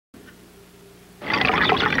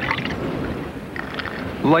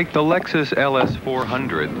Like the Lexus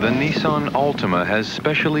LS400, the Nissan Altima has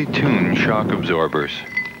specially tuned shock absorbers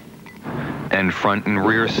and front and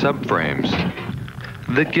rear subframes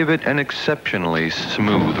that give it an exceptionally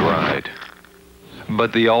smooth ride.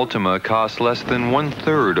 But the Altima costs less than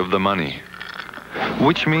 1/3 of the money,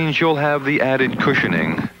 which means you'll have the added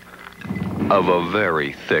cushioning of a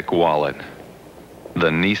very thick wallet.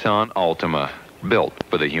 The Nissan Altima, built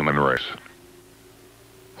for the human race.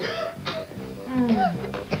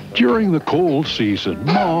 During the cold season,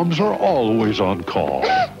 moms are always on call.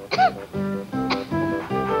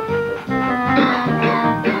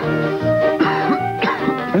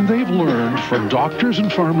 And they've learned from doctors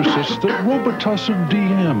and pharmacists that Robitussin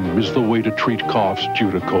DM is the way to treat coughs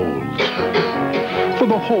due to colds. For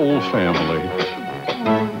the whole family.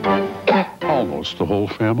 Almost the whole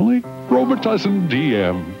family. Robitussin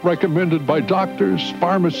DM, recommended by doctors,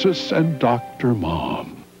 pharmacists, and Dr.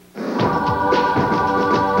 Mom.